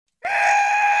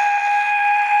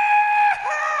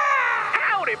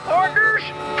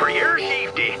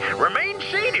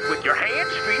train seated with your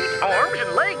hands, feet, arms,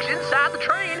 and legs inside the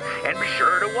train. And be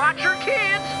sure to watch your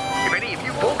kids. If any of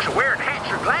you folks are wearing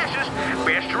hats or glasses,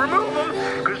 best to remove them,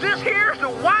 because this here's the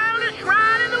wildest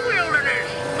ride in the wilderness.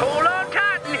 Hold on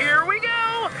tight and here we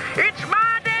go. It's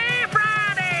My Day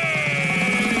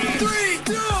Friday. 3,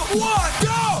 2, 1,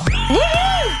 go!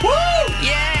 Woo! Woo!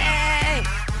 Yay!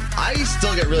 I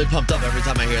still get really pumped up every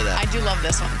time I hear that. I do love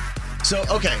this one. So,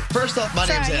 okay, first off, my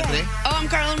name's Anthony. Oh, I'm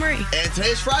Carla Marie. And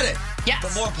today's Friday. Yes.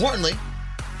 But more importantly,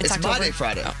 it's October. My Day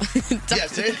Friday. Oh.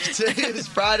 Yes, today is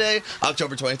Friday,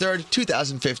 October 23rd,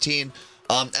 2015.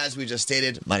 As we just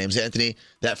stated, my name's Anthony.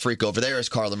 That freak over there is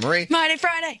Carla Marie. My Day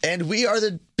Friday. And we are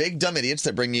the big dumb idiots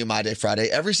that bring you My Day Friday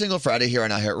every single Friday here on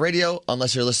iHeartRadio,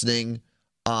 unless you're listening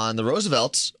on the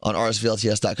Roosevelts on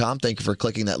rsvlts.com. Thank you for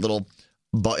clicking that little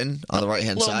button on the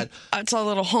right-hand side. It's a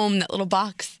little home, that little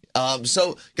box.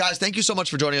 So, guys, thank you so much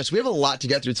for joining us. We have a lot to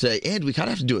get through today, and we kind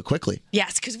of have to do it quickly.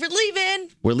 Yes, because we're leaving.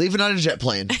 We're leaving on a jet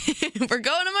plane. We're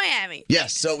going to Miami.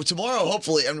 Yes, so tomorrow,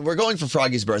 hopefully, I mean, we're going for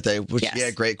Froggy's birthday, which, Yes.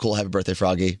 yeah, great, cool, happy birthday,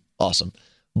 Froggy. Awesome.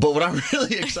 But what I'm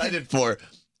really excited for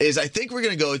is I think we're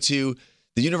going to go to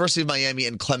the University of Miami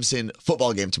and Clemson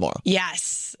football game tomorrow.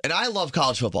 Yes. And I love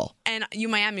college football. And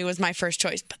Miami was my first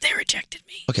choice, but they rejected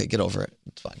me. Okay, get over it.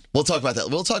 It's fine. We'll talk about that.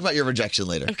 We'll talk about your rejection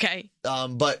later. Okay.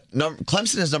 But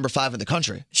Clemson is number 5 in the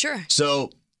country. Sure.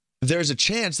 So there's a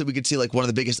chance that we could see like one of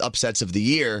the biggest upsets of the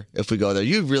year if we go there.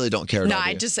 You really don't care. No, do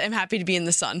I you? just am happy to be in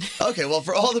the sun. Okay, well,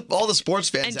 for all the sports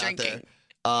fans And out there,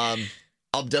 drinking.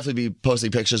 I'll definitely be posting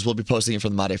pictures. We'll be posting it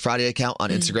from the My Day Friday account on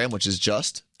Instagram, which is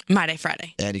just. My Day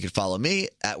Friday. And you can follow me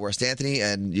at Worst Anthony,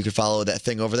 and you can follow that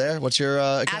thing over there. What's your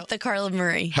account? At the Carla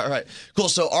Marie. All right, cool.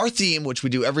 So our theme, which we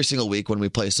do every single week when we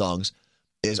play songs,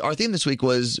 is our theme this week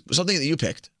was something that you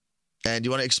picked. And do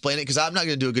you want to explain it? Because I'm not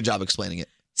going to do a good job explaining it.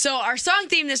 So our song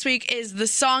theme this week is the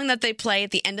song that they play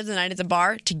at the end of the night at the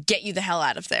bar to get you the hell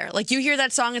out of there. Like you hear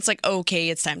that song, it's like, okay,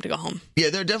 it's time to go home. Yeah,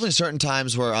 there are definitely certain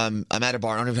times where I'm at a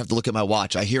bar. I don't even have to look at my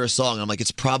watch. I hear a song, and I'm like,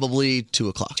 it's probably 2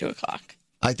 o'clock. 2 o'clock.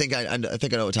 I think I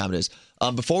know what time it is.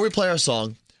 Before we play our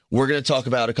song, we're going to talk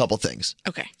about a couple things.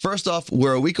 Okay. First off,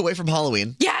 we're a week away from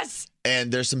Halloween, Yes.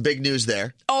 and there's some big news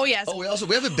there. Oh, yes. Oh,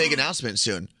 we have a big announcement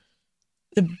soon.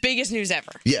 The biggest news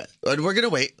ever. Yeah, and we're going to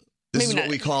wait. This Maybe is what not.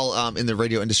 we call in the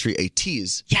radio industry a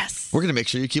tease. Yes. We're going to make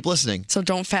sure you keep listening. So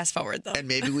don't fast forward, though. And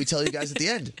maybe we tell you guys at the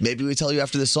end. Maybe we tell you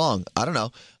after this song. I don't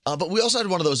know. But we also had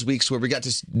one of those weeks where we got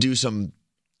to do some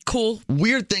Cool.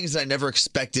 weird things that I never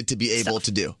expected to be able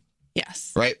to do.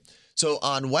 Yes. Right? So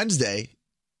on Wednesday,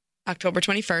 October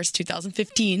 21st,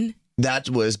 2015. that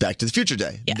was Back to the Future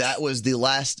Day. Yes. That was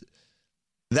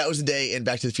the day in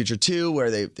Back to the Future 2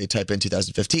 where they type in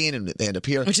 2015 and they end up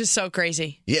here. Which is so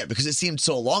crazy. Yeah, because it seemed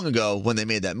so long ago when they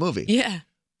made that movie. Yeah.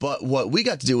 But what we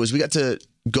got to do was we got to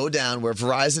go down where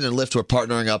Verizon and Lyft were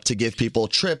partnering up to give people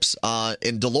trips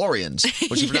in DeLoreans.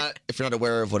 Which if you're not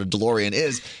aware of what a DeLorean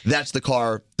is, that's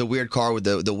the weird car with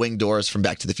the wing doors from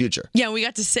Back to the Future. Yeah, we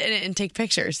got to sit in it and take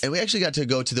pictures. And we actually got to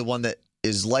go to the one that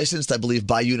is licensed, I believe,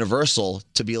 by Universal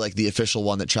to be like the official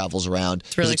one that travels around.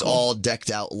 It's really it's cool. all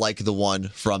decked out like the one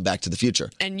from Back to the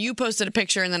Future. And you posted a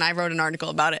picture, and then I wrote an article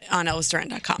about it on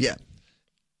ellisduran.com. Yeah.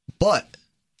 But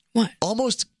What?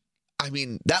 almost, I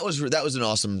mean, that was an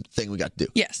awesome thing we got to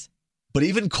do. Yes. But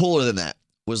even cooler than that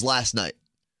was last night.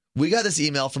 We got this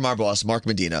email from our boss, Mark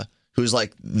Medina, who's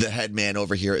like the head man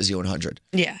over here at Z100.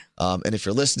 Yeah. And if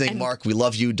you're listening, Mark, we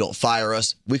love you. Don't fire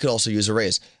us. We could also use a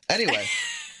raise. Anyway,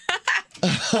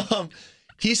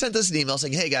 he sent us an email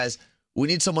saying, hey, guys, we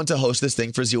need someone to host this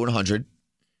thing for Z100. And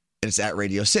it's at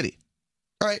Radio City.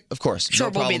 All right, of course. Sure,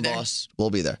 no problem, we'll be there. boss. We'll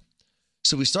be there.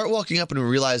 So we start walking up and we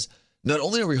realize not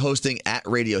only are we hosting at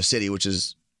Radio City, which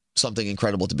is something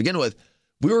incredible to begin with,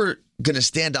 we were going to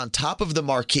stand on top of the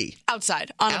marquee.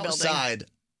 Outside, on a building. Outside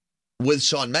with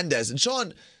Shawn Mendes. And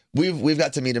Shawn, we've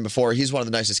got to meet him before. He's one of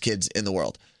the nicest kids in the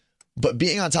world. But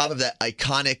being on top of that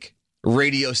iconic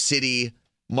Radio City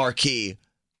marquee,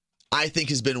 I think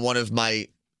has been one of my,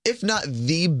 if not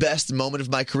the best moment of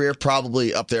my career,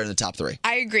 probably up there in the top 3.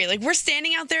 I agree. Like, we're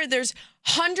standing out there. There's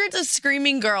hundreds of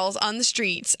screaming girls on the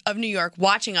streets of New York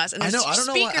watching us. And I there's know. I don't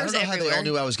know how they all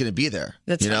knew I was going to be there.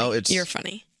 That's funny. It's You're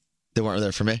funny. They weren't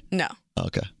there for me? No.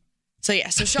 Okay. So, yeah.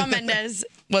 So, Shawn Mendes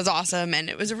was awesome. And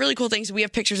it was a really cool thing. So, we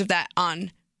have pictures of that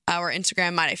on our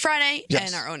Instagram, My Day Friday,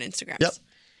 Yes. and our own Instagrams. Yep.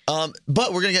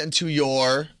 But we're going to get into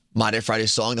your My Day Friday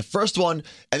song. The first one,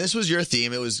 and this was your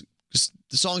theme. It was just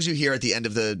the songs you hear at the end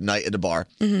of the night at a bar.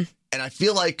 Mm-hmm. And I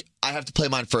feel like I have to play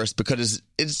mine first because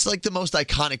it's like the most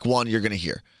iconic one you're going to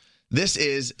hear. This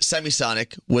is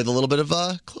Semisonic with a little bit of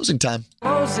closing time.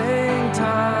 Closing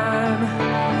time.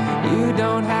 You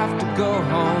don't have to go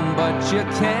home, but you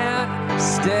can't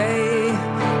stay.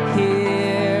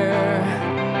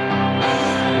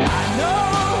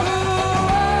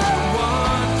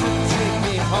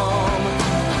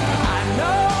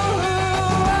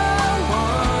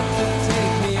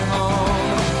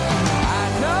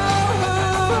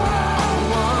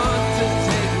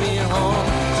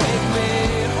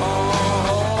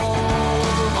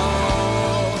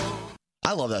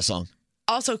 I love that song.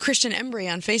 Also, Christian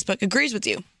Embry on Facebook agrees with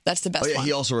you. That's the best Oh, yeah, one.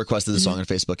 he also requested the song on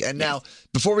Facebook. And now,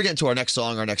 before we get into our next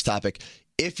song, our next topic,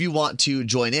 if you want to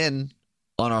join in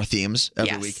on our themes every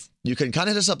Yes. week, you can kind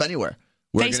of hit us up anywhere.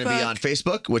 We're going to be Facebook. on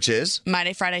Facebook, which is My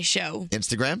Day Friday Show.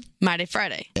 Instagram My Day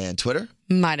Friday. and Twitter.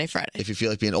 My Day Friday. If you feel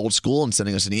like being old school and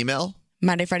sending us an email.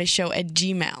 My Day Friday Show at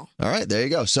Gmail. All right, there you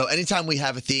go. So anytime we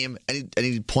have a theme,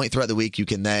 any point throughout the week, you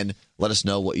can then let us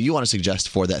know what you want to suggest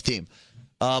for that theme.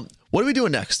 What are we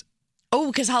doing next? Oh,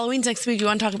 because Halloween's next week. We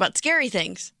want to talk about scary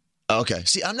things. Okay.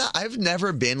 See, I've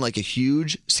never been like a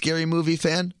huge scary movie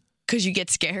fan. Because you get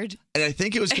scared. And I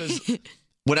think it was because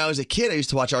when I was a kid, I used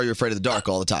to watch Are You Afraid of the Dark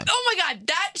all the time. Oh my God,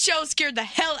 that show scared the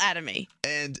hell out of me.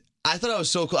 And I thought I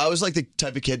was so cool. I was like the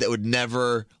type of kid that would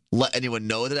never let anyone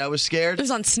know that I was It scared.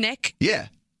 was on Snick. Yeah.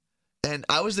 And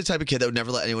I was the type of kid that would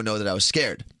never let anyone know that I was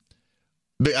scared.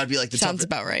 But I'd be like the Sounds tough,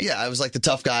 about right. Yeah, I was like the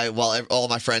tough guy while all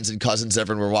my friends and cousins,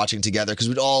 everyone were watching together because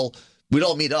we'd all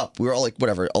meet up. We were all like,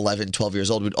 whatever, 11, 12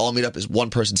 years old. We'd all meet up as one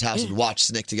person's house and watch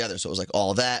Snick together. So it was like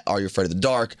all that, Are You Afraid of the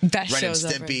Dark, Best Ren and shows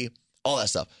ever. Stimpy, all that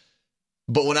stuff.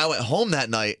 But when I went home that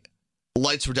night,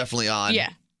 lights were definitely on. Yeah.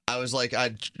 I was like,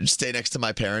 I'd stay next to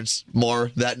my parents more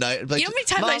that night. I'd be like, You know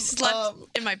how many times I "Mom,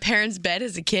 slept in my parents' bed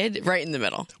as a kid? Right in the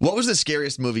middle. what was the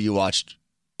scariest movie you watched?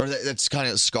 Or that's kind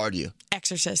of scarred you?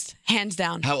 Exorcist. Hands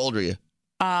down. How old were you?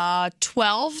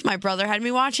 12. My brother had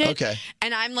me watch it. Okay.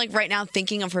 And I'm like right now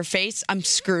thinking of her face. I'm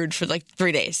screwed for like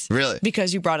 3 days. Really?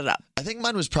 Because you brought it up. I think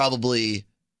mine was probably,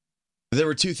 there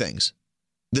were two things.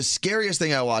 The scariest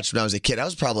thing I watched when I was a kid, I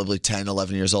was probably 10,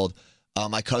 11 years old.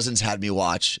 My cousins had me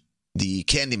watch the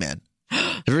Candyman.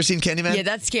 Have you ever seen Candyman? Yeah,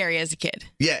 that's scary as a kid.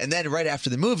 Yeah, and then right after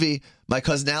the movie, my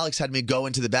cousin Alex had me go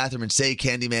into the bathroom and say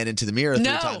Candyman into the mirror 3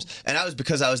 No. times. And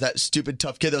because I was that stupid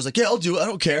tough kid that was like, yeah, I'll do it. I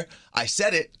don't care. I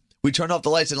said it. We turned off the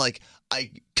lights and like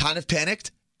I kind of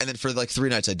panicked. And then for like 3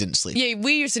 nights, I didn't sleep. Yeah,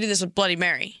 we used to do this with Bloody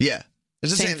Mary. Yeah.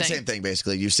 It's the Same thing. same thing,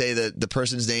 basically. You say the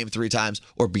person's name 3 times,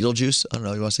 or Beetlejuice. I don't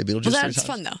know. You want to say Beetlejuice Well, 3 that's times?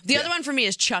 fun though. The other one for me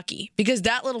is Chucky because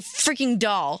that little freaking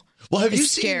doll Well, have is you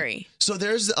seen? scary. So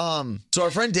there's so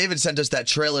our friend David sent us that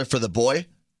trailer for The Boy.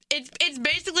 It's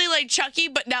basically like Chucky,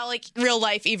 but now like real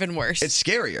life, even worse. It's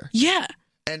scarier, yeah.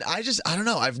 and I don't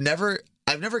know. I've never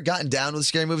gotten down with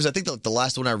scary movies. I think the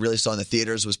last one I really saw in the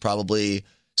theaters was probably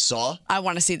Saw. I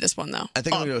want to see this one though. I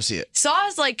think I'm gonna go see it. Saw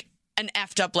is like an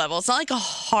effed up level. It's not like a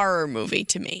horror movie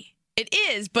to me. It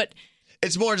is, but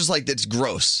It's more just like it's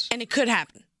gross. and it could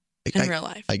happen in real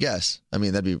life. I guess. I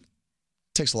mean,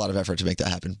 takes a lot of effort to make that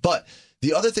happen. But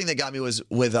the other thing that got me was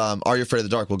with Are You Afraid of the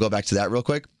Dark? We'll go back to that real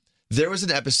quick. There was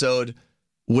an episode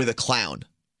with a clown.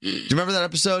 Do you remember that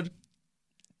episode?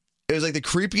 It was like the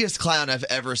creepiest clown I've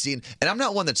ever seen. And I'm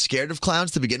not one that's scared of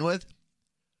clowns to begin with.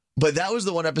 But that was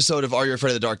the one episode of Are You Afraid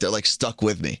of the Dark that like stuck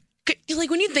with me. Like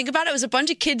when you think about it, it was a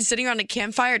bunch of kids sitting around a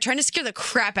campfire trying to scare the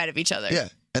crap out of each other. Yeah.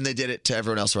 And they did it to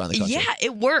everyone else around the country. Yeah,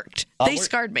 it worked. They we're-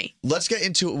 scarred me. Let's get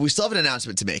into it. We still have an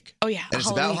announcement to make. Oh, yeah, And it's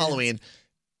Halloween about Halloween.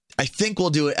 I think we'll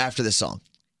do it after this song.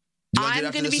 Do you wanna do it I'm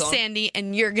after going to this be song? Sandy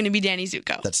and you're going to be Danny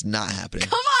Zuko. That's not happening.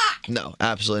 Come on! No,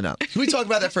 absolutely not. Can we talk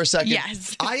about that for a second?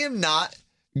 Yes. I am not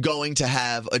going to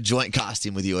have a joint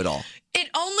costume with you at all. It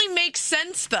only makes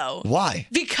sense though. Why?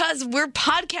 Because we're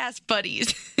podcast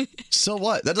buddies. So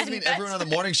what? That doesn't mean everyone on the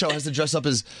morning show has to dress up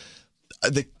as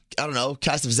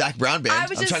cast of Zach Brown Band. I I'm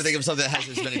was trying to just- think of something that has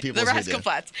as many people The as we Rascal do.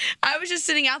 Flats. I was just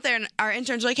sitting out there and our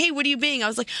interns were like, hey, what are you being? I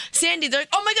was like, Sandy. They're like,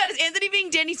 oh my God, is Anthony being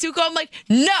Danny Zuko? I'm like,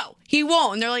 no, he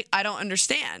won't. And they're like, I don't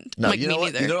understand. No, I'm like, you know me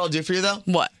what? neither. You know what I'll do for you though?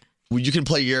 What? Well, you can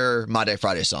play your My Day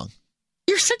Friday song.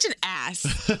 You're such an ass.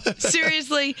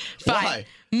 Seriously? Fine. Why?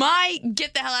 My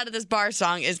Get the Hell Out of This Bar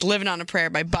song is Living on a Prayer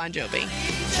by Bon Jovi.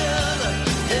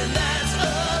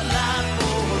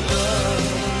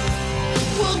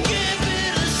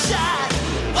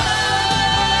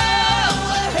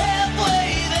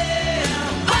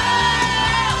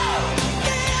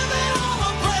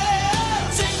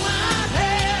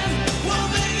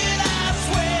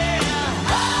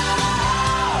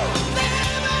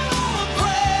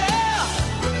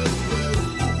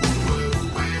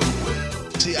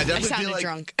 See, I definitely sounded feel like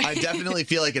drunk. I definitely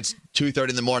feel like it's 2:30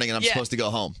 in the morning and I'm Yeah. supposed to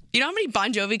go home. You know how many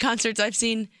Bon Jovi concerts I've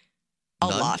seen? A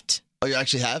None? lot. Oh, you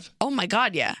actually have? Oh my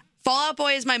God, yeah. Fall Out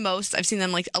Boy is my most. I've seen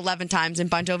them like 11 times, and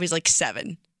Bon Jovi's like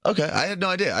 7. Okay, I had no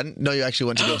idea. I didn't know you actually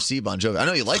went to go see Bon Jovi. I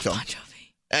know you like them. Bon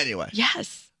Jovi. Anyway,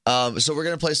 Yes. so we're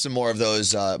gonna play some more of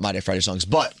those My Day Friday songs,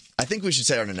 but I think we should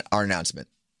say our announcement.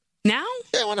 Now?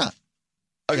 Yeah, why not?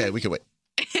 Okay, we can wait.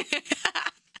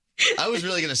 I was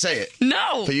really gonna say it,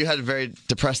 No. but you had a very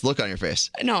depressed look on your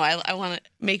face. No, I want to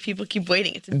make people keep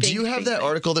waiting. It's a big Do you have big that thing.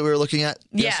 article that we were looking at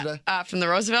Yeah, yesterday? from the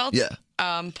Roosevelt? Yeah.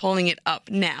 pulling it up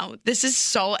now. This is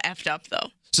so effed up, though.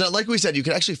 So like we said, you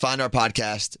can actually find our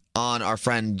podcast on our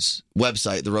friend's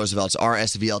website, the Roosevelts,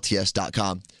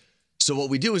 rsvlts.com. So what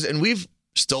we do is, and we've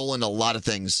stolen a lot of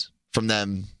things from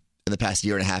them in the past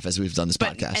year and a half as we've done this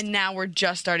podcast. And now we're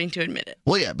just starting to admit it.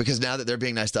 Well, yeah, because now that they're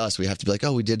being nice to us, we have to be like,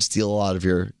 oh, we did steal a lot of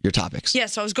your topics. Yeah,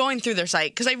 so I was going through their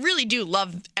site because I really do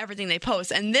love everything they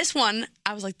post. And this one,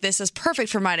 I was like, this is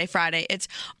perfect for My Day Friday. It's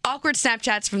awkward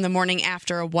Snapchats from the morning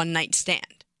after a one-night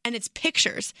stand. And it's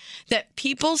pictures that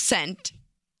people sent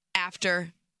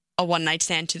after a one-night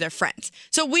stand to their friends.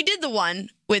 So we did the one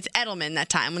with Edelman that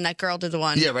time when that girl did the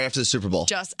one. Yeah, right after the Super Bowl.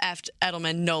 Just effed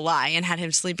Edelman, no lie, and had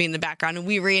him sleeping in the background. And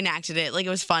we reenacted it like it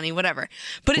was funny, whatever.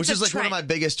 But Which it's is like one of my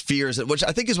biggest fears, which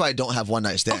I think is why I don't have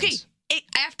one-night stands. Okay,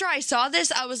 after I saw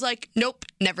this, I was like, nope,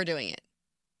 never doing it.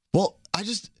 Well,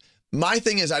 my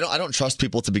thing is I don't trust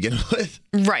people to begin with.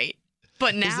 Right.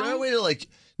 But now... Is there a way to like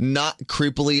not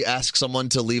creepily ask someone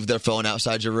to leave their phone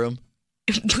outside your room?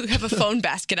 We have a phone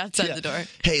basket outside the door.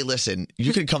 Hey, listen,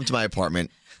 you can come to my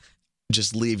apartment.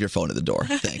 Just leave your phone at the door.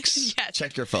 Thanks. Yes.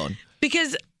 Check your phone.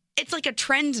 Because it's like a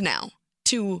trend now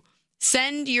to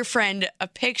send your friend a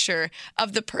picture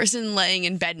of the person laying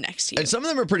in bed next to you. And some of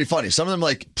them are pretty funny. Some of them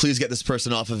like, please get this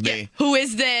person off of me. Yeah. Who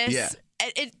is this? Yeah.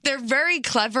 They're very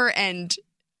clever and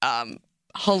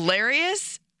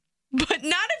hilarious, but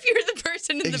not if you're the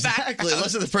person in the background. Exactly.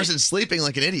 Unless the person's sleeping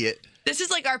like an idiot. This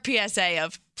is like our PSA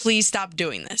of please stop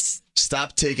doing this.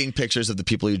 Stop taking pictures of the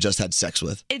people you just had sex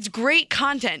with. It's great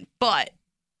content, but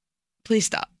please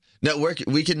stop. Now,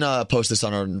 we can post this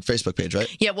on our Facebook page, right?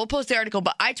 Yeah, we'll post the article,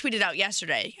 but I tweeted out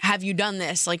yesterday, have you done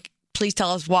this? Like, please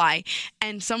tell us why.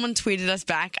 And someone tweeted us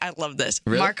back. I love this.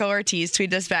 Really? Marco Ortiz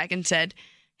tweeted us back and said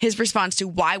his response to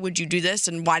why would you do this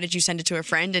and why did you send it to a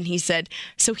friend? And he said,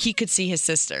 so he could see his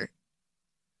sister.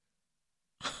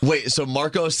 Wait, so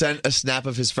Marco sent a snap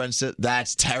of his friend's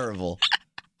That's terrible.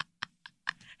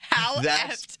 How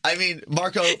effed. I mean,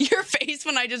 Marco. Your face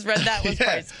when I just read that was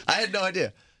priceless. I had no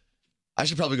idea. I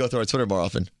should probably go through our Twitter more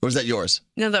often. Or was that yours?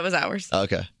 No, that was ours.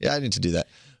 Okay. Yeah, I need to do that.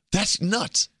 That's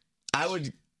nuts. I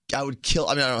would kill.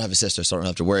 I mean, I don't have a sister, so I don't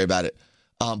have to worry about it.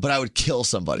 But I would kill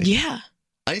somebody. Yeah.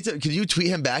 Can you tweet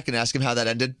him back and ask him how that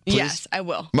ended, please? Yes, I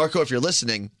will. Marco, if you're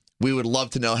listening, we would love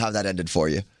to know how that ended for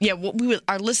you. Yeah,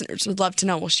 our listeners would love to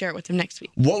know. We'll share it with them next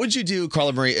week. What would you do,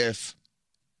 Carla Marie, if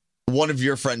one of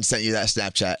your friends sent you that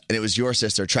Snapchat and it was your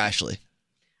sister, Trashly?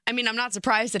 I mean, I'm not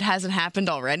surprised it hasn't happened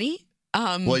already.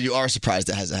 Well, you are surprised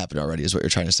it hasn't happened already, is what you're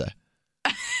trying to say.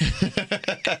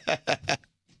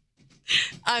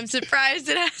 I'm surprised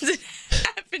it hasn't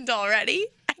happened already.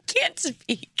 I can't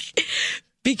speak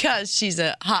because she's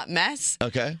a hot mess.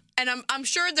 Okay. And I'm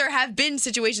sure there have been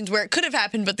situations where it could have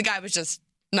happened, but the guy was just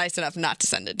nice enough not to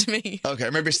send it to me. Okay,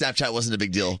 maybe Snapchat wasn't a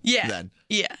big deal then.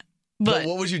 Yeah. But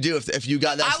what would you do if you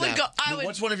got that snap?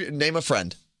 What's one of your... Name a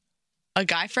friend. A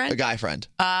guy friend? A guy friend.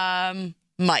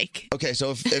 Mike. Okay,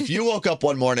 so if you woke up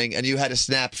one morning and you had a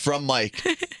snap from Mike,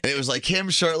 and it was like him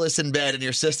shirtless in bed and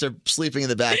your sister sleeping in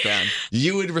the background,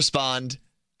 you would respond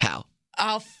how?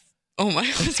 Oh my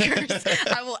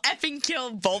Oscars. I will effing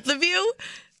kill both of you.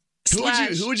 Who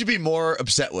would you be more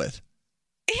upset with?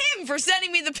 Him for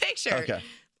sending me the picture. Okay.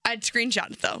 I'd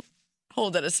screenshot it though.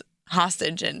 Hold it as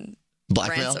hostage and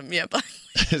blackmail. Ransom. Yeah.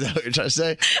 Is that what you're trying to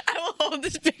say? I will hold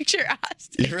this picture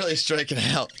hostage. You're really striking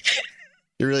out.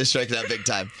 You're really striking out big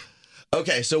time.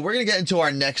 Okay, so we're gonna get into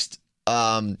our next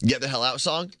 "Get the Hell Out"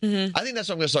 song. Mm-hmm. I think that's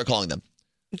what I'm gonna start calling them.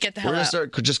 Get the hell out. We're gonna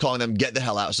start just calling them "Get the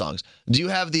Hell Out" songs. Do you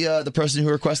have the person who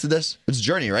requested this? It's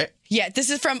Journey, right? Yeah, this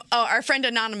is from our friend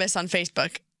Anonymous on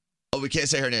Facebook. Oh, we can't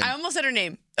say her name. I almost said her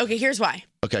name. Okay, here's why.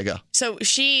 Okay, go. So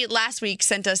she last week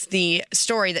sent us the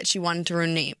story that she wanted to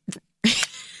rename.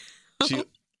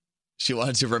 She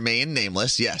wanted to remain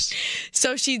nameless, yes.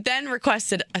 So she then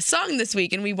requested a song this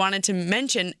week, and we wanted to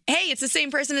mention, hey, it's the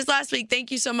same person as last week. Thank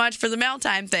you so much for the mail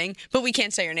time thing, but we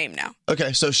can't say her name now.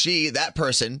 Okay, so that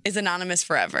person... is anonymous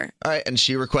forever. All right, and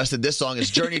she requested this song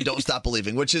as Journey, Don't Stop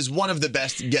Believing, which is one of the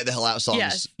best Get the Hell Out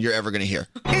songs you're ever going to hear.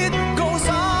 It goes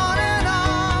on and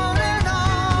on and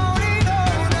on and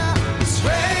on.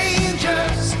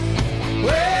 Strangers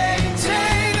waiting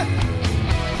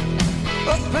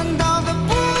up and down the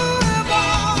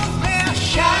boulevard, their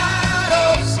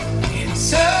shadows in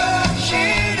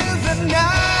searching of the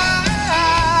night.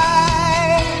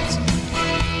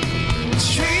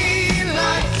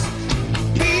 Streetlights,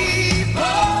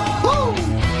 people,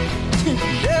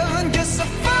 living just to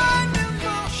find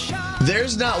emotion.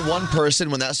 There's not one person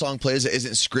when that song plays that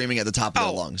isn't screaming at the top of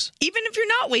their lungs. Even if you're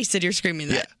not wasted, you're screaming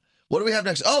that. Yeah. What do we have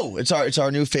next? Oh, it's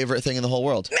our new favorite thing in the whole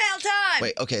world. Mail time!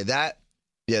 Wait, okay, that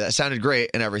sounded great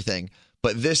and everything,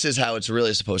 but this is how it's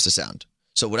really supposed to sound.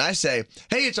 So when I say,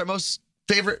 hey, it's our most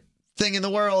favorite thing in the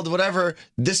world, whatever,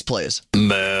 this plays.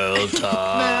 Mail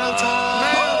time.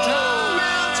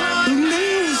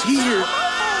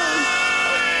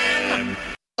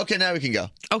 Okay, now we can go.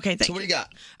 Okay, thank So what you. do you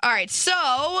got? All right,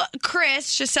 so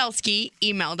Chris Shaselsky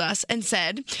emailed us and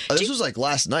said, Oh, this was like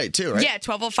last night too, right? yeah,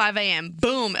 12:05 a.m.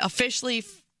 Boom, officially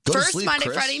Go to first sleep, Monday,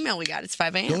 Chris. Friday email we got. It's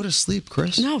 5 a.m. Go to sleep,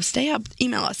 Chris. No, stay up.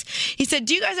 Email us. He said,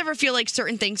 do you guys ever feel like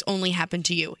certain things only happen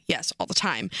to you? Yes, all the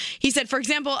time. He said, for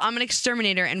example, I'm an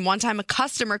exterminator, and one time a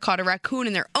customer caught a raccoon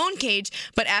in their own cage,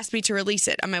 but asked me to release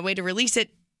it. On my way to release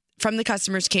it from the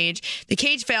customer's cage, the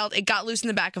cage failed. It got loose in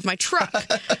the back of my truck.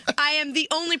 I am the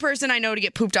only person I know to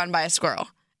get pooped on by a squirrel.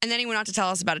 And then he went on to tell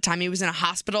us about a time he was in a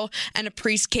hospital and a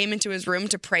priest came into his room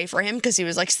to pray for him because he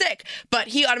was like sick. But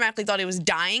he automatically thought he was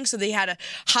dying. So they had to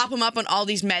hop him up on all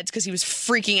these meds because he was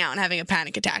freaking out and having a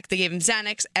panic attack. They gave him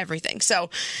Xanax, everything.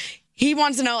 So he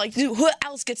wants to know, like, dude, who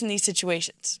else gets in these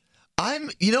situations?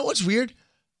 You know what's weird?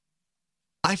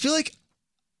 I feel like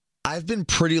I've been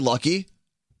pretty lucky.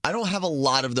 I don't have a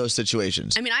lot of those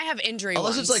situations. I mean, I have injury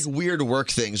Unless ones. it's like weird work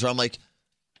things where I'm like,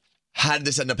 how did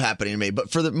this end up happening to me? But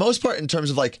for the most part, in terms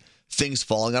of like things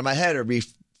falling on my head or me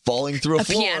falling through a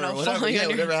floor piano or whatever, falling on your-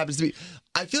 whatever happens to be,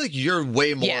 I feel like you're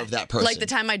way more of that person. Like the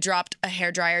time I dropped a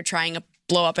hairdryer trying to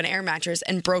blow up an air mattress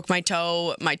and broke my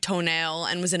toenail,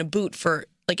 and was in a boot for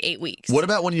like 8 weeks. What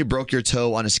about when you broke your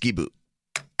toe on a ski boot?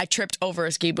 I tripped over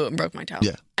a ski boot and broke my toe.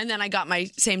 Yeah. And then I got my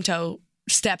same toe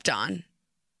stepped on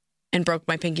and broke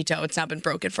my pinky toe. It's now been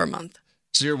broken for a month.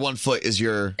 So your 1 foot is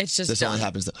your. It's just this only done.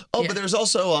 happens. Oh, Yeah. but there's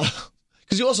also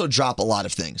because you also drop a lot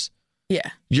of things. Yeah.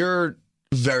 You're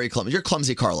very clumsy. You're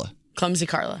clumsy, Carla. Clumsy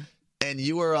Carla. And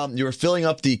you were filling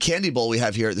up the candy bowl we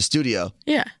have here at the studio,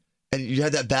 Yeah. and you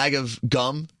had that bag of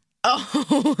gum.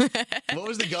 Oh. What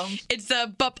was the gum? It's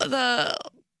the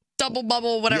double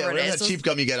bubble, whatever yeah, it whatever is. that cheap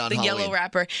gum you get on The Halloween. yellow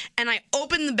wrapper. And I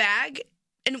opened the bag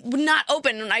and it would not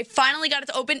open. And I finally got it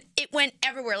to open. It went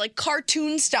everywhere, like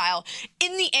cartoon style,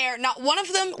 in the air. Not one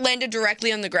of them landed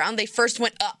directly on the ground. They first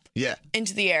went up Yeah.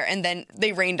 into the air and then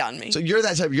they rained on me. So you're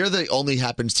that type. You're the only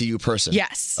happens to you person.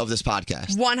 Yes. Of this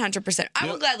podcast. 100%. I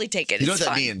will gladly take it. You know It's what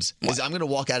that fun. means? Is I'm going to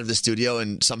walk out of the studio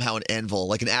and somehow an anvil,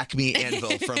 like an Acme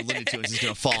anvil from Looney Tunes, is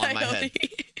going to fall on my head.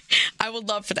 I would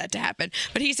love for that to happen.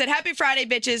 But he said, happy Friday,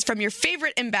 bitches, from your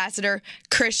favorite ambassador,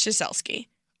 Chris Shaselsky.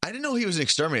 I didn't know he was an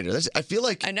exterminator. I feel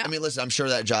like. I know. I mean, listen. I'm sure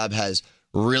that job has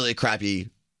really crappy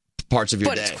parts of your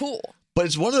But day. it's cool. But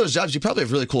it's one of those jobs you probably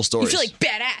have really cool You stories. feel like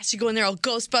badass. You go in there all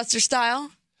Ghostbuster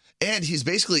style. And he's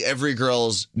basically every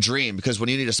girl's dream because when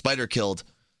you need a spider killed,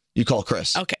 you call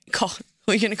Chris. Okay, call.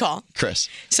 Who are you going to call? Chris.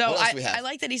 So What else do we have? I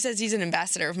like that he says he's an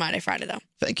ambassador of My Day Friday, though.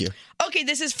 Thank you. Okay,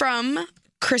 this is from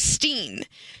Christine.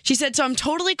 She said, so I'm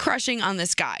totally crushing on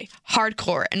this guy,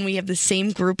 hardcore, and we have the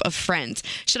same group of friends.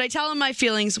 Should I tell him my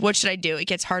feelings? What should I do? It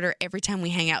gets harder every time we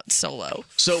hang out solo.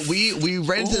 So we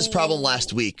ran into this problem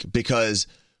last week because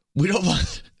we're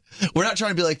not trying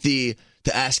to be like the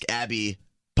Ask Abby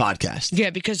podcast.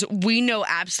 Yeah, because we know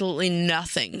absolutely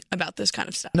nothing about this kind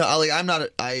of stuff. No, Ali, I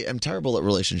am terrible at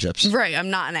relationships. Right,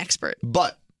 I'm not an expert.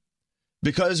 But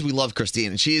because we love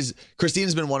Christine, and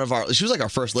Christine's been she was like our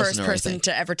first listener, I person think.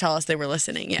 to ever tell us they were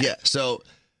listening. Yeah. Yeah. So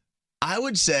I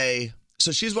would say,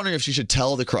 so she's wondering if she should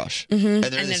tell the crush, Mm-hmm. and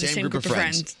they're in the same group of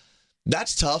friends.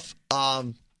 That's tough.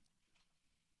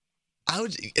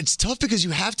 It's tough because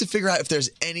you have to figure out if there's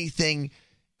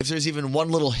even one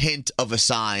little hint of a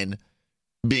sign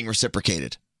being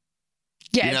reciprocated.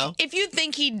 Yeah, You know? if you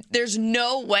think there's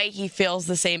no way he feels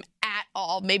the same at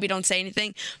all, maybe don't say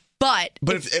anything. But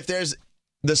if there's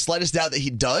the slightest doubt that he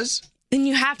does, then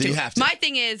you have to. Then you have to. My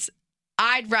thing is,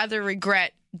 I'd rather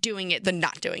regret doing it than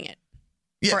not doing it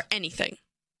yeah. for anything.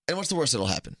 And what's the worst that'll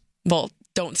happen? Well,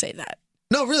 don't say that.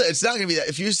 No, really, it's not going to be that.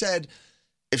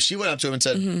 If she went up to him and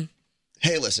said, Mm-hmm.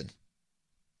 "Hey, listen,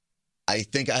 I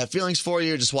think I have feelings for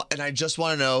you. And I just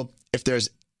want to know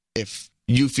if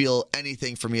you feel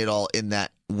anything for me at all in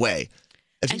that way."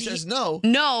 If he says no,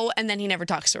 and then he never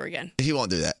talks to her again. he won't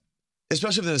do that.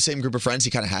 Especially if they're in the same group of friends,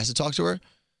 he kind of has to talk to her.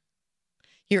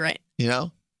 You're right. You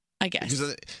know, I guess.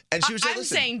 and she would say, I'm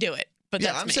 "Listen, saying do it, but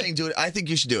yeah, that's I'm me. saying do it. I think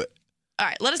you should do it." All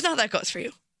right, let us know how that goes for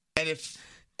you. And if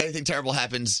anything terrible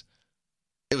happens,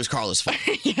 it was Carla's fault.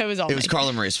 Yeah, it was all It was me.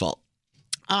 Carla Marie's fault.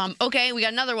 Okay, we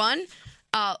got another one.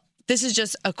 This is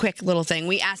just a quick little thing.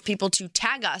 We asked people to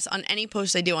tag us on any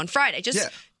post they do on Friday. Just Yeah.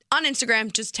 on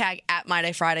Instagram, just tag at My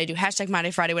Day Friday. Do hashtag My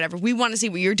Day Friday, whatever. We want to see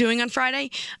what you're doing on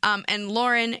Friday. And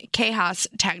Lauren Kahas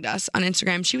tagged us on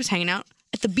Instagram. She was hanging out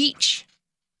at the beach.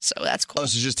 So that's cool. Oh,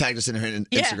 so just tagged us in her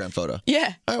Yeah. Instagram photo.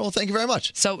 Yeah. All right, well, thank you very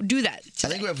much. So do that. I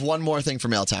think we have one more thing for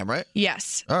mail time, right?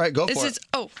 Yes. All right, go This for is, it.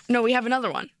 oh, no, we have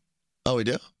another one. Oh, we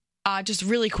do? Just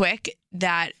really quick,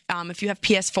 that if you have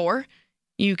PS4,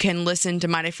 you can listen to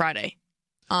My Day Friday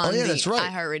on the that's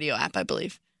right. iHeartRadio app, I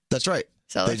believe. That's right.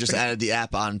 So They that's just pretty- added the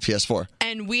app on PS4.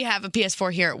 And we have a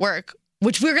PS4 here at work,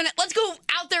 which let's go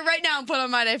out there right now and put on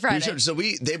My Day Friday. We should. So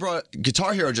they brought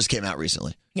Guitar Hero just came out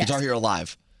recently. Yes. Guitar Hero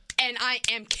Live. And I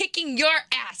am kicking your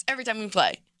ass every time we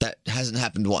play. That hasn't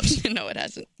happened once. No, it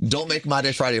hasn't. Don't make My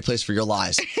Day Friday a place for your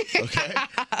lies. Okay?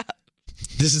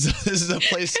 This is a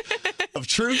place of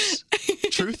truth.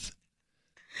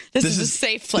 This is a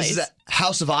safe place. This is a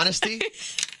house of honesty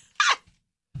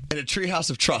and a tree house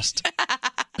of trust.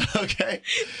 Okay?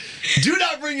 Do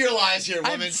not bring your lies here,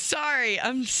 woman.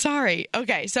 I'm sorry.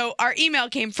 Okay, so our email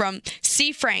came from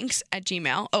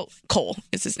cfranks@gmail. Oh, Cole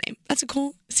is his name. That's a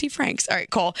Cole. C. Franks. All right,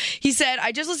 Cole. He said,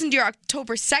 I just listened to your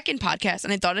October 2nd podcast,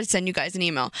 and I thought I'd send you guys an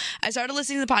email. I started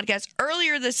listening to the podcast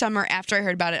earlier this summer after I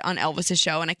heard about it on Elvis's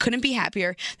show, and I couldn't be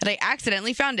happier that I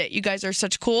accidentally found it. You guys are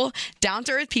such cool,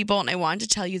 down-to-earth people, and I wanted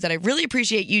to tell you that I really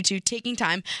appreciate you two taking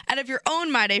time out of your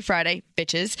own My Day Friday,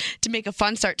 bitches, to make a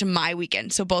fun start to my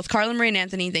weekend. So both Carla, Marie, and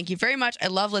Anthony, thank you very much. I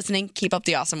love listening. Keep up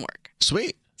the awesome work.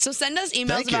 Sweet. So send us emails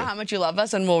Thank about you. how much you love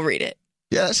us, and we'll read it.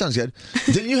 Yeah, that sounds good.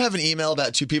 Didn't you have an email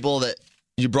about two people that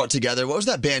you brought together? What was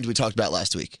that band we talked about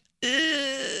last week?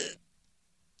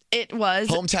 It was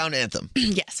Hometown Anthem.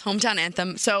 yes, Hometown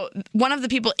Anthem. So one of the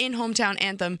people in Hometown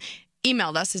Anthem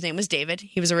emailed us. His name was David.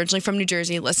 He was originally from New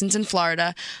Jersey, listens in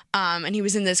Florida, and he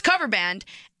was in this cover band.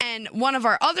 And one of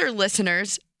our other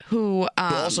listeners who Who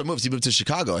also moved. He moved to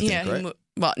Chicago, I think, yeah, right?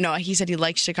 well, no, he said he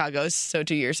liked Chicago. So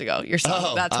 2 years ago, your song,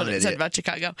 Oh, that's I'm what an it said idiot. about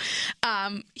Chicago.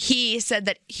 He said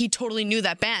that he totally knew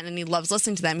that band and he loves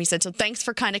listening to them. He said, so thanks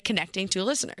for kind of connecting two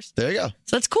listeners. There you go.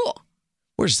 So that's cool.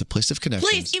 We're just a place of connections.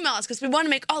 Please email us because we want to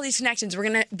make all these connections. We're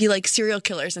going to be like serial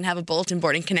killers and have a bulletin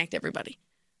board and connect everybody.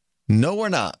 No, we're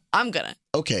not. I'm going to.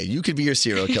 Okay, you could be your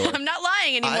serial killer. I'm not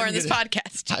lying anymore I'm in this gonna-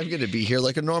 podcast. I'm going to be here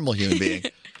like a normal human being.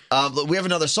 We have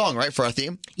another song, right, for our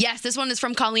theme? Yes, this one is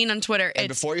from Colleen on Twitter.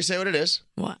 And It's before you say what it is,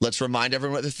 What? let's remind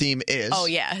everyone what the theme is. Oh,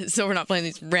 yeah. So we're not playing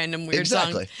these random weird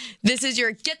Exactly. songs. This is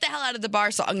your Get the Hell Out of the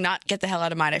Bar song, not Get the Hell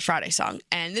Out of My Day Friday song.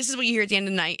 And this is what you hear at the end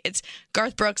of the night. It's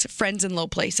Garth Brooks' Friends in Low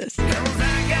Places.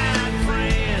 I got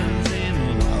friends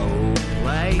in low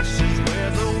places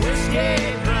where the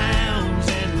whiskey drowns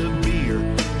and the beer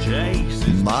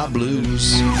chases My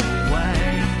blues. away.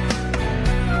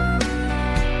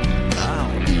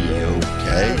 I'll be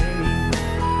okay.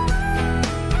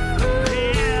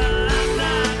 Well, I'm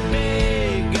not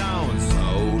big on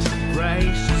social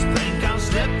gracious. Think I'll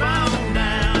step on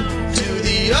down. To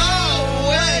the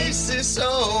oasis,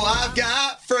 oh, I've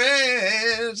got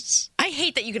friends. I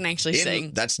hate that you can actually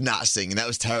sing. That's not singing. That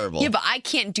was terrible. Yeah, but I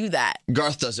can't do that.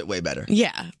 Garth does it way better.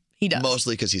 Yeah, he does.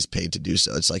 Mostly because he's paid to do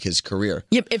so. It's like his career.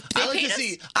 Yep, if they I like paid to us,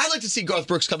 see. I like to see Garth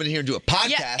Brooks come in here and do a podcast.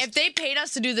 yeah, if they paid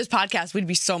us to do this podcast, we'd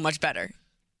be so much better.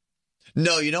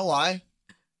 No, you know why?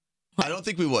 I don't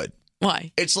think we would.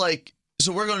 Why? It's like,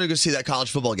 so we're going to go see that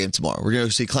college football game tomorrow. We're going to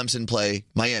go see Clemson play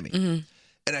Miami. Mm-hmm.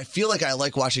 And I feel like I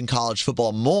like watching college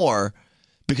football more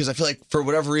because I feel like for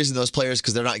whatever reason, those players,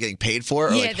 because they're not getting paid for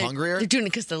it, are like they're, hungrier. They're doing it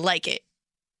because they like it.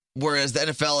 Whereas the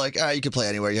NFL, like, you can play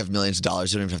anywhere. You have millions of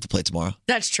dollars. You don't even have to play tomorrow.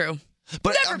 That's true.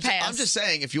 But Never pay us. I'm just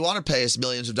saying, if you want to pay us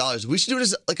millions of dollars, we should do it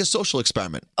as like a social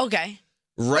experiment. Okay.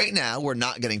 Right now, we're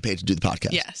not getting paid to do the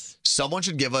podcast. Yes. Someone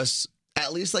should give us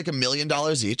at least like $1 million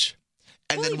each.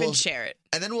 And We'll then even we'll share it.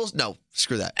 And then no,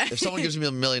 screw that. If someone gives me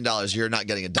 $1 million, you're not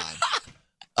getting a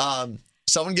dime.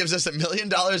 Someone gives us $1 million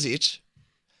each,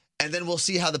 and then we'll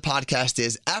see how the podcast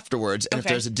is afterwards, and if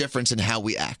Okay. there's a difference in how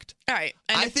we act. All right.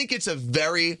 And I if- think it's a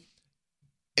very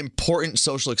important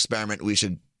social experiment we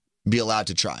should be allowed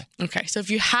to try. okay. So if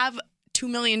you have $2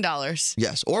 million,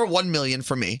 Yes, or 1 million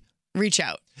for me. reach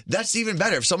out. That's even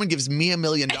better. If someone gives me $1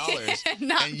 million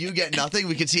Not- and you get nothing,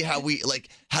 we can see how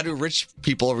how do rich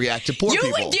people react to poor You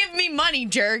people. would give me money,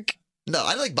 jerk. No,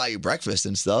 I like buy you breakfast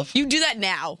and stuff. You do that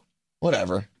now.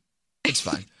 Whatever. It's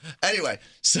fine. Anyway,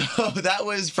 so that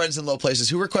was Friends in Low Places.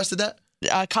 Who requested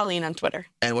that? Colleen on Twitter.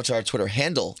 And what's our Twitter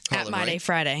handle? At Carla My Marie? Day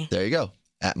Friday. There you go.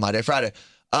 At My Day Friday.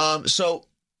 So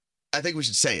I think we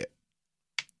should say it.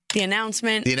 The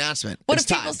announcement. The announcement. What It's if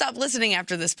people time. stop listening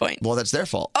after this point? Well, that's their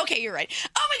fault. Okay, you're right.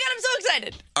 Oh my God, I'm so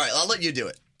excited. All right, I'll let you do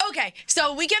it. Okay,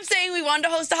 so we kept saying we wanted to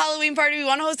host a Halloween party. We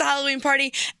want to host a Halloween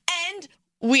party. And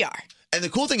we are. And the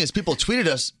cool thing is people tweeted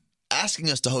us asking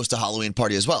us to host a Halloween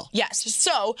party as well. Yes.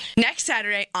 So next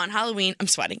Saturday on Halloween, I'm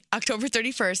sweating, October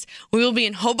 31st, we will be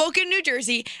in Hoboken, New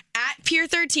Jersey at Pier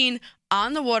 13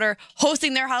 on the water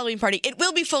hosting their Halloween party. It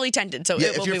will be fully tented, so Yeah,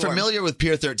 it will if you're be warm. familiar with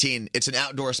Pier 13, it's an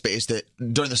outdoor space that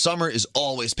during the summer is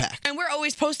always packed. And we're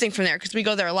always posting from there because we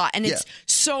go there a lot. And it's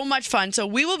so much fun. So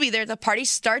we will be there. The party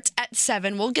starts at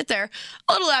 7. We'll get there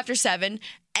a little after 7.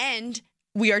 And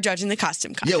we are judging the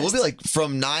costume contest. Yeah, we'll be like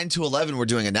from 9 to 11, we're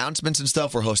doing announcements and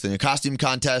stuff. We're hosting a costume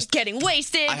contest. Getting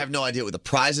wasted. I have no idea what the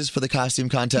prize is for the costume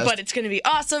contest. But it's going to be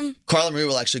awesome. Carla Marie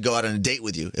will actually go out on a date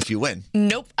with you if you win.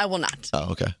 Nope, I will not.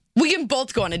 Oh, okay. We can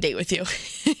both go on a date with you.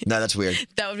 No, that's weird.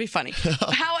 That would be funny.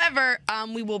 However,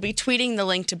 we will be tweeting the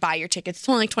link to buy your tickets. It's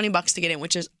only like $20 to get in,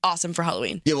 which is awesome for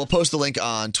Halloween. Yeah, we'll post the link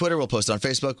on Twitter. We'll post it on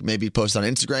Facebook. Maybe post it on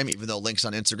Instagram, even though links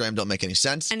on Instagram don't make any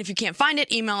sense. And if you can't find it,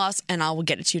 email us and I will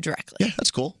get it to you directly. Yeah,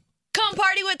 that's cool. Come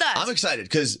party with us. I'm excited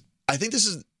because I think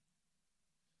it's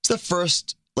the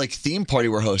first like theme party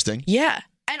we're hosting. Yeah.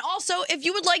 And also, if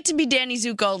you would like to be Danny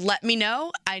Zuko, let me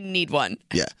know. I need one.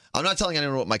 Yeah. I'm not telling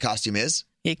anyone what my costume is.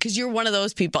 Yeah, because you're one of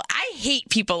those people. I hate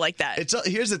people like that.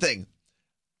 Here's the thing.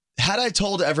 Had I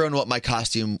told everyone what my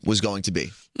costume was going to be,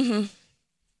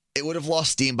 it would have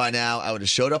lost steam by now. I would have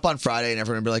showed up on Friday and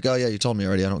everyone would be like, oh, yeah, you told me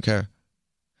already. I don't care.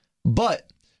 But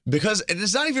because and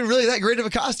it's not even really that great of a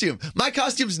costume. My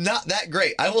costume's not that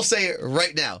great. I will say it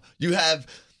right now. You have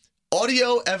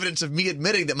audio evidence of me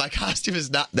admitting that my costume is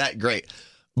not that great.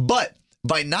 But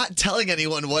by not telling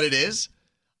anyone what it is,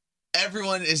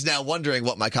 everyone is now wondering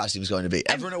what my costume is going to be.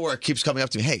 Everyone at work keeps coming up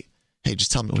to me, hey,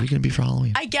 just tell me, what are you going to be for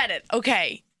Halloween? I get it.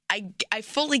 Okay. I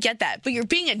fully get that. But you're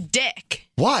being a dick.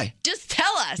 Why? Just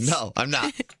tell us. No, I'm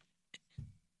not.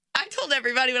 I told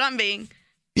everybody what I'm being.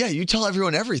 Yeah, you tell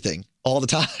everyone everything all the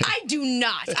time. I do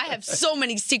not. I have so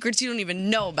many secrets you don't even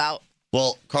know about.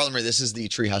 Well, Carla Marie, this is the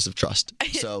Treehouse of Trust.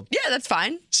 So yeah, that's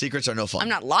fine. Secrets are no fun. I'm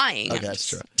not lying. Okay, I'm that's just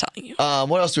true. telling you.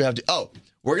 What else do we have to... Oh,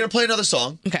 we're going to play another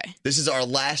song. Okay. This is our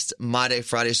last My Day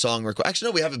Friday song request.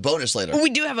 Actually, no, we have a bonus later. We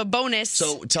do have a bonus.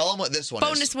 So tell them what this one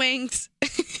bonus is. wings.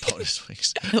 Bonus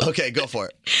wings. Okay, go for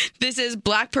it. This is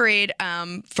Black Parade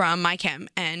from My Chem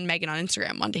and Megan on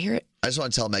Instagram. Want to hear it? I just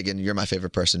want to tell Megan you're my favorite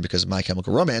person because My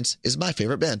Chemical Romance is my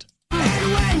favorite band.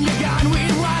 And when you're gone, we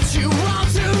want you all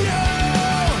to know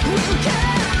we'll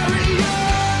carry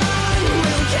on,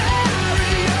 we'll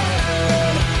carry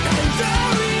on. And though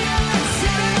the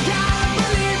answer can't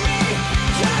believe me,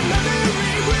 your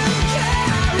memory will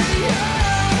carry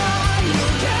on,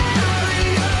 you'll carry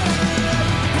on.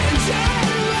 And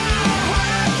till our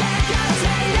heart can't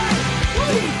contain it,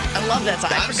 I love that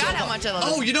song. I I'm forgot so how fu- much I love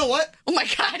it. Oh, you know what? Oh my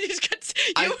God.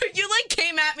 You like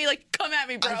came at me like, come at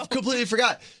me, bro. I completely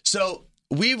forgot. So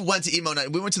we went to emo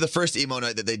night. We went to the first emo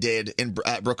night that they did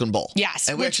at Brooklyn Bowl. Yes,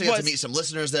 and we which actually got to was- meet some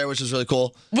listeners there, which was really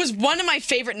cool. Was one of my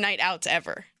favorite night outs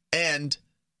ever. And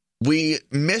we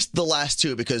missed the last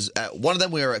two because at one of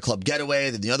them we were at Club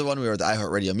Getaway, then the other one we were at the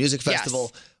iHeartRadio Music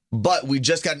Festival. Yes. But we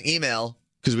just got an email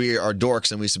because we are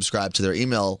dorks and we subscribe to their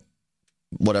email,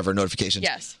 whatever notifications.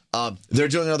 Yes. They're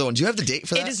doing another one. Do you have the date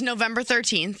for that? It is November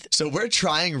 13th. So we're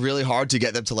trying really hard to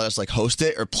get them to let us like host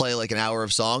it or play like an hour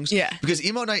of songs. Yeah. Because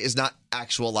emo night is not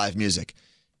actual live music.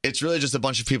 It's really just a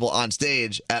bunch of people on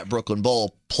stage at Brooklyn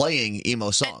Bowl playing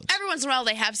emo songs. Every once in a while,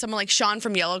 they have someone like Sean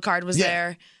from Yellow Card was Yeah.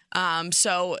 there.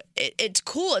 So it's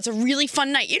cool. It's a really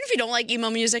fun night. Even if you don't like emo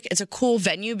music, it's a cool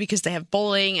venue because they have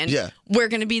bowling and Yeah. we're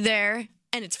going to be there.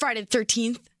 And it's Friday the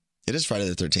 13th. It is Friday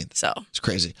the 13th. So It's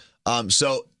crazy.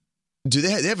 So do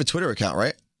they have a Twitter account,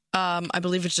 right? I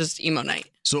believe it's just emo night.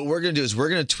 So what we're going to do is we're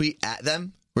going to tweet at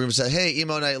them. We're going to say, hey,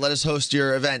 emo night, let us host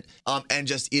your event. And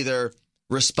just either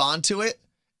respond to it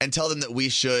and tell them that we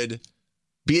should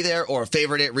be there or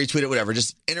favorite it, retweet it, whatever.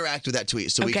 Just interact with that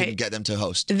tweet so we Okay. can get them to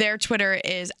host Their Twitter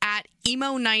is at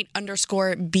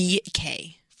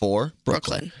emo_night_BK. for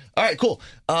Brooklyn. All right, cool.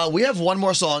 We have one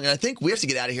more song, and I think we have to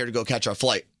get out of here to go catch our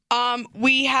flight.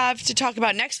 We have to talk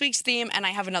about next week's theme, and I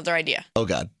have another idea. Oh,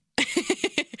 God.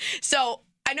 So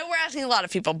I know we're asking a lot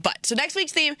of people, but so next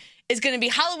week's theme is going to be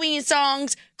Halloween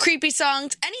songs, creepy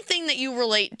songs, anything that you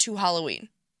relate to Halloween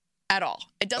at all.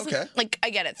 It doesn't, Okay. like, I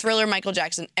get it. Thriller, Michael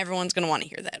Jackson, everyone's going to want to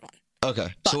hear that one.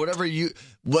 Okay. So whatever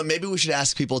well, maybe we should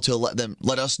ask people to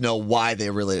let us know why they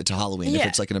relate it to Halloween if Yeah.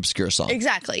 it's like an obscure song.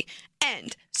 Exactly.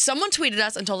 And someone tweeted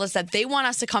us and told us that they want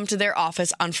us to come to their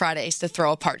office on Fridays to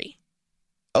throw a party.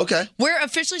 Okay. We're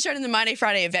officially starting the My Day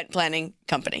Friday event planning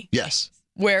company, Yes.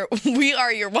 where we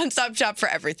are your one-stop shop for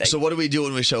everything. So what do we do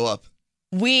when we show up?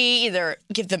 We either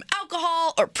give them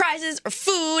alcohol or prizes or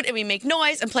food, and we make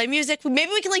noise and play music.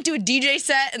 Maybe we can like do a DJ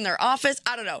set in their office.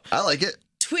 I don't know. I like it.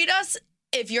 Tweet us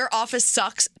if your office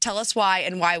sucks. Tell us why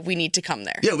and why we need to come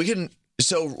there. Yeah, we can.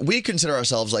 So we consider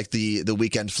ourselves like the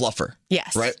weekend fluffer.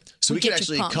 Yes. Right? So we can Get you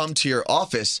actually pumped. come to your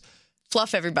office,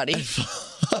 Fluff everybody.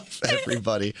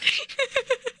 everybody.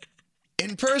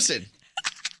 person.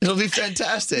 It'll be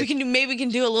fantastic. Maybe we can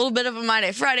do a little bit of a My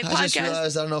Day Friday I podcast. just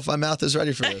realized I don't know if my mouth is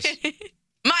ready for this.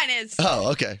 Mine is.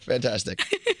 Oh, okay. Fantastic.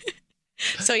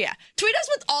 So yeah, tweet us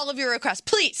with all of your requests,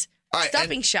 please. All right, Stop and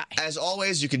being shy. As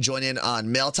always, you can join in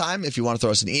on mail time if you want to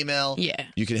throw us an email. Yeah.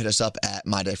 You can hit us up at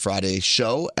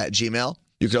mydayfridayshow@gmail.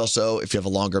 You could also, if you have a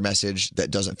longer message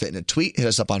that doesn't fit in a tweet, hit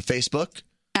us up on Facebook.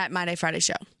 At My Day Friday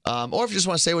Show. Or if you just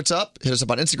want to say what's up, hit us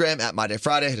up on Instagram at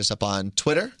mydayfriday. Hit us up on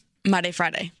Twitter. My Day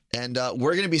Friday. And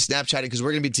we're going to be Snapchatting because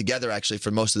we're going to be together actually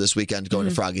for most of this weekend, going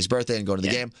to Froggy's birthday and going to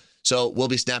the game. So we'll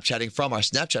be Snapchatting from our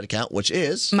Snapchat account, which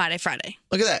is... My Day Friday.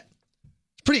 Look at that.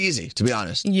 It's pretty easy, to be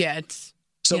honest. Yeah, it's...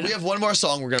 So we have one more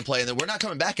song we're going to play, and then we're not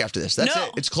coming back after this. That's No.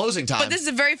 it. It's closing time. But this is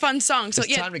a very fun song. So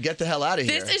it's time to get the hell out of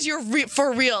here. This is your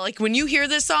for real. Like when you hear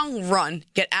this song, run.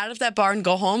 Get out of that bar and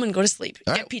go home and go to sleep.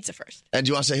 All Get right. pizza first. And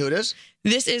do you want to say who it is?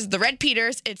 This is the Red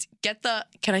Peters. It's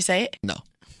can I say it? No.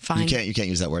 Fine. You can't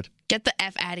use that word. Get the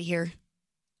F out of here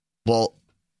Well,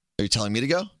 are you telling me to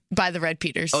go? by the Red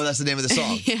Peters. Oh, that's the name of the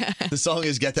song. Yeah. The song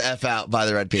is Get the F Out by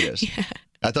the Red Peters. Yeah.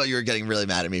 I thought you were getting really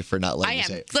mad at me for not letting I you am.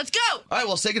 say it. Let's go. All right,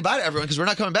 well, say goodbye to everyone because we're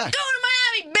not coming back. Go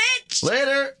to Miami, bitch.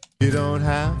 Later. You don't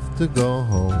have to go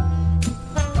home,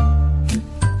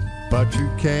 but you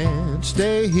can't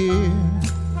stay here.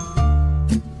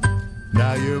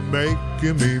 Now you're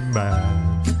making me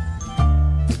mad.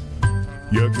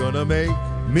 You're gonna make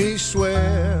me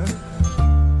swear